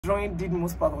Drawing did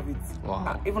most part of it.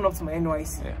 Wow. Even up to my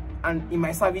NYC. Yeah. And in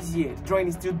my service year, drawing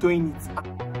is still doing it.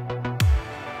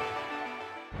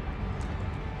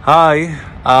 Hi,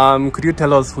 could you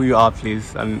tell us who you are,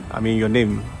 please? And I mean your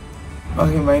name.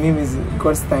 Okay, my name is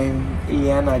Godstime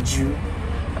Ileana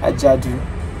Ajadu.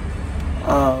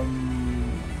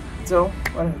 So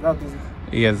what that is?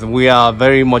 Yes, we are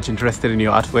very much interested in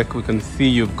your artwork. We can see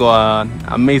you've got an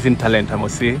amazing talent, I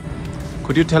must say.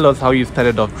 Could you tell us how you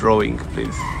started off drawing,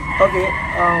 please? Okay,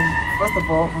 first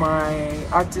of all, my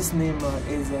artist name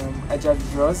is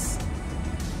Ajadu Draws.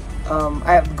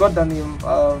 I have got that name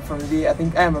from the day I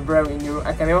think I am a brother in the room.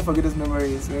 I can never forget those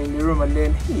memories. We're in the room and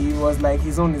then he was like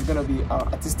his own is gonna be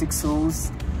Artistic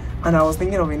Souls, and I was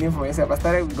thinking of a name for myself. I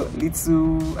started with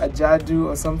Litsu, Ajadu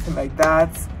or something like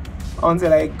that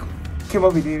until I came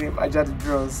up with the name Ajadu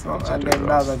Draws. And then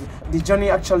the journey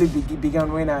actually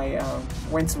began when I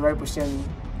went to Raiposhen,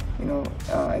 you know,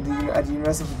 at the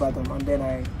University of Ibadan, and then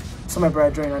I saw my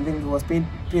brother drawing, and then he was paid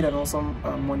an awesome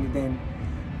money then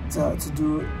to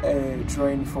do a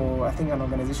drawing for I think an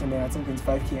organization there, I think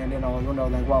 25k, and then I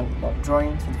was like, wow,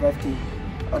 drawing 25k,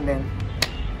 and then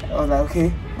I was like,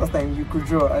 okay, last time you could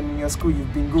draw and in your school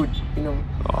you've been good, you know,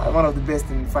 one of the best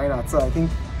in fine art, so I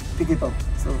think pick it up.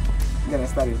 So then I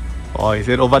started. Oh, he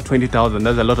said over 20,000.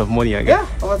 That's a lot of money, I guess.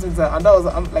 Yeah, over 20,000, and that was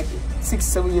like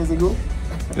 6-7 years ago.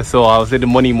 So I would say the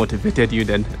money motivated you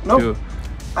then? No,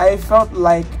 I felt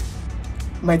like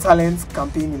my talent can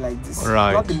pay me like this.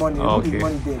 Right. Not the money, not the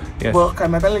money there. Yes. But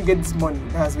can my talent get this money?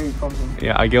 That's where it comes in.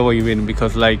 Yeah, I get what you mean,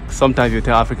 because like sometimes you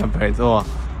tell African parents, oh,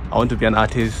 I want to be an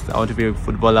artist, I want to be a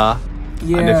footballer.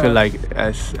 Yeah. And they feel like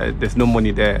there's no money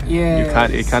there. Yeah.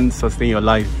 It can't sustain your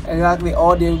life. Exactly.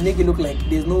 Or they make it look like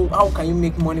there's no, how can you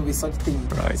make money with such thing?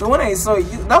 Right. So when I saw it,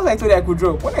 that's why I told you I could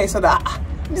draw. When I saw that,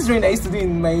 this drawing I used to do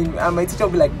in my teacher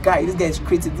would be like, guy, this guy is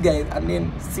creative, this guy, and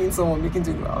then seeing someone making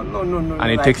to, oh, no.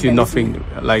 And it takes you nothing.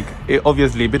 Like,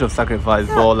 obviously a bit of sacrifice,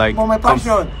 yeah, but like, my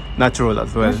passion. Natural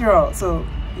as well. Natural, so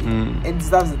it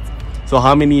deserves it. So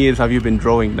how many years have you been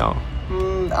drawing now?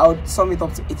 I would sum it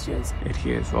up to 8 years. 8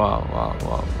 years, wow.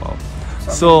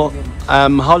 So,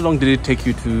 how long did it take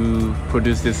you to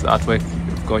produce this artwork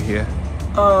you've got here?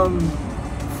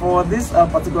 For this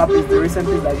particular piece, the recent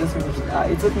piece I just finished,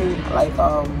 it took me like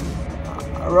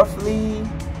roughly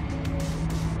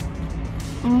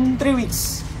 3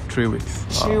 weeks. 3 weeks.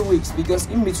 Wow. 3 weeks, because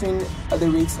in between the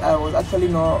weeks I was actually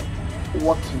not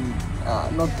working,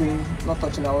 not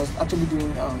touching. I was actually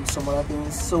doing some other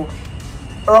things. So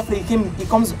roughly it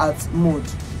comes at mood.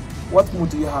 What mood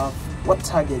do you have? What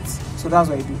targets? So that's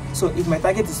what I do. So if my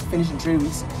target is to finish in 3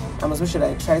 weeks, I must make sure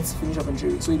that I try to finish up in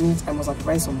 3 weeks. So it means I must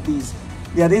sacrifice some days.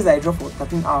 There are days I draw for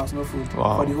 13 hours, no food,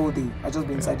 for the whole day. I just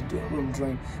be inside the room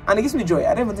drawing. And it gives me joy.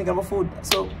 I don't even think about food.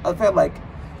 So I felt like,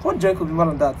 what joy could be more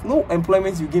than that? No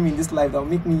employment you give me in this life that will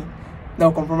make me, that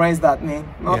will compromise that, man.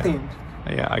 Nothing.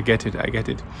 Yeah, I get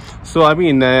it. So I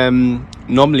mean,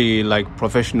 normally like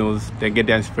professionals, they get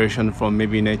their inspiration from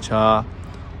maybe nature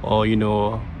or, you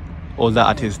know, older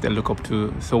artists they look up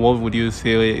to. So what would you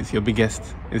say is your biggest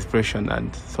inspiration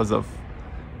and source of,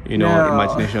 you know,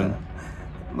 imagination?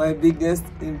 My biggest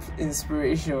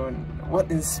inspiration,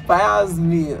 what inspires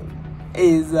me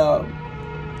is the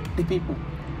people.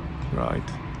 Right.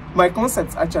 My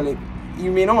concepts, actually, you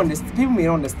may not understand, people may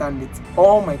not understand it.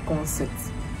 All my concepts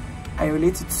I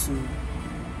relate it to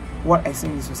what I see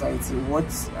in the society, what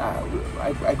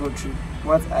I go through,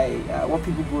 what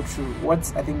people go through, what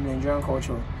I think the Nigerian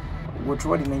culture go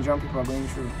through, what the Nigerian people are going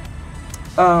through.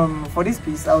 For this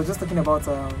piece, I was just talking about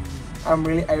I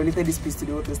related this piece to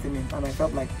the Old Testament, and I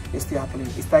felt like it's still happening.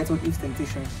 It's titled Eve's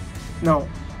Temptation. Now,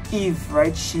 Eve,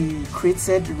 right, she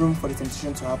created room for the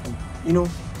temptation to happen. You know,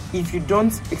 if you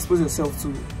don't expose yourself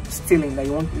to stealing, like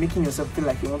making yourself feel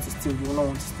like you want to steal, you will not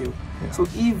want to steal. Yeah. So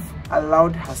Eve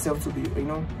allowed herself to be, you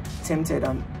know, tempted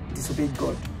and disobeyed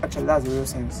God. Actually, that's the real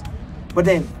sense. But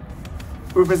then,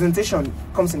 representation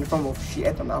comes in the form of she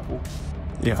ate an apple.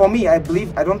 Yeah. For me, I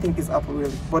don't think it's apple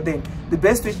really. But then, the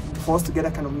best way for us to get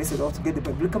that kind of message, or to get the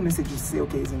biblical message, is to say,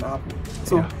 okay, it's an apple.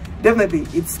 So definitely,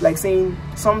 it's like saying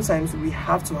sometimes we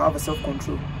have to have a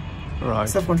self-control. Right.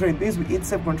 Self-control in things we eat,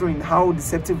 self-control in how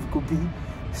deceptive it could be,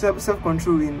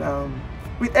 self-control in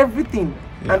with everything.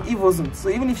 Yeah. And Eve wasn't. So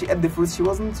even if she ate the fruit, she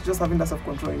wasn't just having that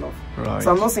self-control enough. Right.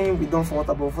 So I'm not saying we don't fault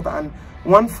about water, and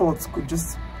one fault could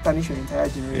just tarnish your entire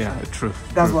generation. Yeah, true.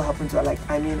 That's what happened to her. Like,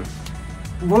 I mean,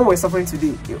 what we're suffering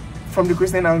today, from the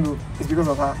Christian angle, is because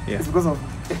of her. Yeah. It's because of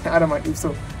Adam and Eve.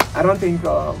 So I don't think,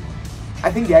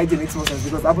 I think the idea makes more sense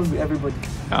because it happens to everybody.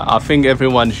 I think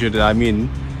everyone should,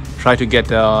 try to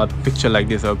get a picture like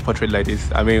this or a portrait like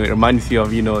this. I mean, it reminds you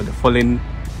of, you know, the fallen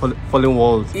falling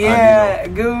walls. Yeah,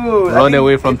 and, good. Run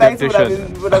away from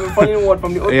temptation. Would have been falling wall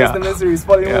from the Old Testament series,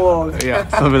 falling walls. Yeah,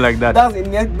 something like that.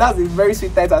 That's a very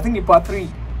sweet title. I think the part 3.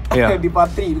 Yeah. The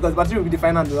part 3, because part 3 will be the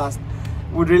final and the last,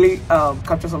 would really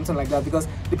capture something like that, because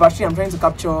the part 3 I'm trying to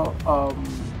capture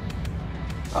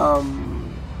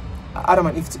Adam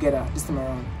and Eve together this time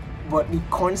around, but the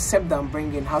concept that I'm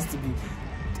bringing has to be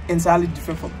entirely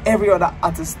different from every other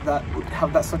artist that would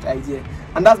have that such idea.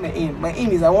 And that's my aim. My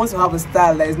aim is I want to have a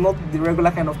style that is not the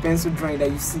regular kind of pencil drawing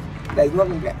that you see, that is not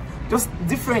like, just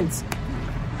different.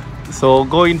 So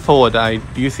going forward,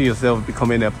 do you see yourself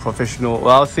becoming a professional?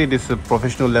 Well, I'll say this is a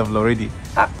professional level already.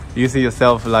 Do you see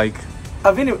yourself like?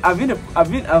 I've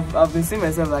been seeing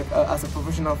myself like as a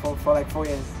professional for like 4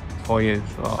 years. 4 years.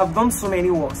 Wow. I've done so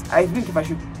many works. I think if I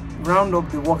should round up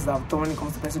the works that I've done when it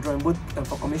comes to pencil drawing, both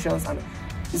for commissions, and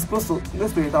it's close to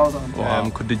 1,000. Wow.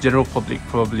 Could the general public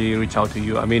probably reach out to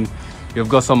you? I mean, you've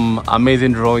got some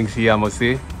amazing drawings here, I must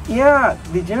say. Yeah,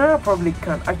 the general public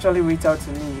can actually reach out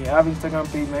to me. I have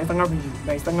Instagram page. My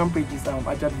Instagram page is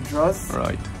Ajadu Draws.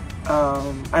 Right.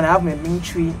 And I have my link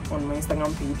tree on my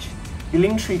Instagram page. The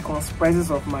link tree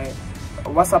comprises of my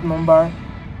WhatsApp number,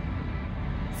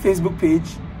 Facebook page,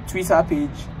 Twitter page,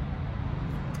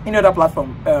 any other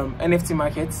platform, NFT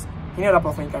markets, any other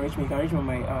platform you can reach me. You can reach me on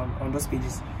my on those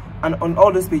pages, and on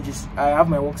all those pages I have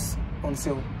my works on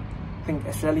sale. I think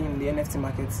especially in the NFT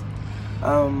markets.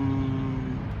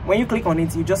 When you click on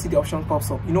it, you just see the option pops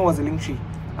up. You know what's the link tree?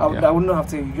 I would not have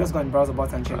to. You just go and browse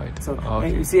about and check. Right. So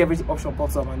when you see every option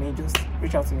pops up, and you just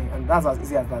reach out to me, and that's as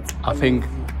easy as that. I think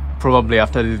probably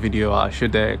after this video, I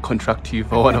should contract you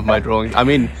for one of my drawings. I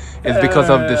mean, it's because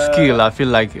of the skill. I feel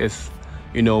like it's,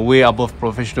 you know, way above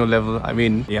professional level. I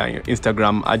mean, yeah,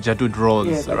 Instagram Ajadu Draws,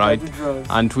 yes, right? Ajadu Draws.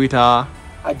 And Twitter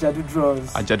Ajadu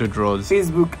Draws. Ajadu Draws.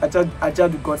 Facebook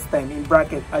Ajadu God's Time, in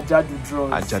bracket Ajadu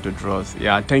Draws. Ajadu Draws.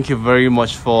 Yeah, thank you very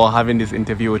much for having this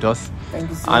interview with us. Thank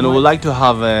you so much. And we would like to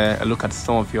have a look at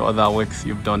some of your other works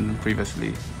you've done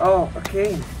previously. Oh,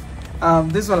 okay.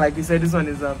 This one, like you said, this one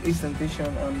is Eve's Temptation,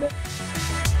 and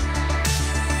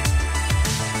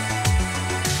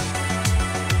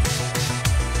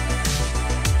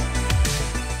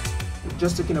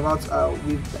just talking about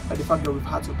with the fact that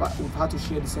we've had to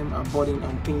share the same burden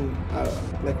and pain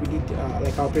like we did,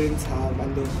 like our parents have,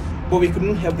 and but we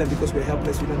couldn't help them because we're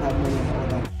helpless. We don't have money and all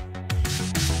that.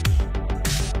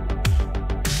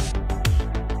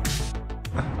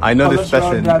 I know this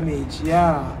person. Damage,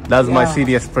 yeah. That's my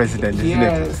CDS president, isn't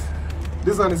yes. it?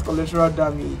 This one is collateral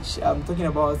damage. I'm talking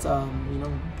about you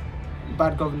know,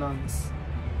 bad governance.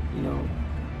 You know,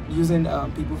 using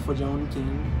people for their own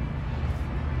gain.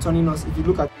 Turning us, if you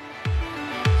look at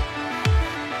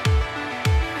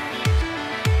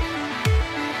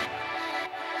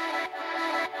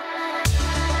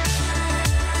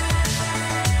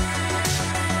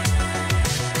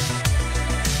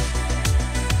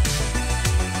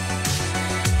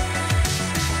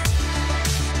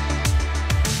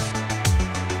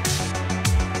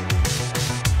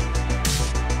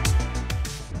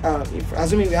if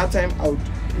assuming we have time, I would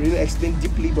really explain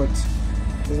deeply, but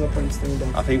there's no point in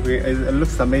that. I think it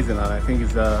looks amazing, and I think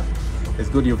it's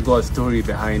good you've got a story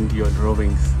behind your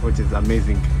drawings, which is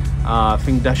amazing. I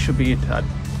think that should be it at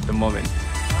the moment.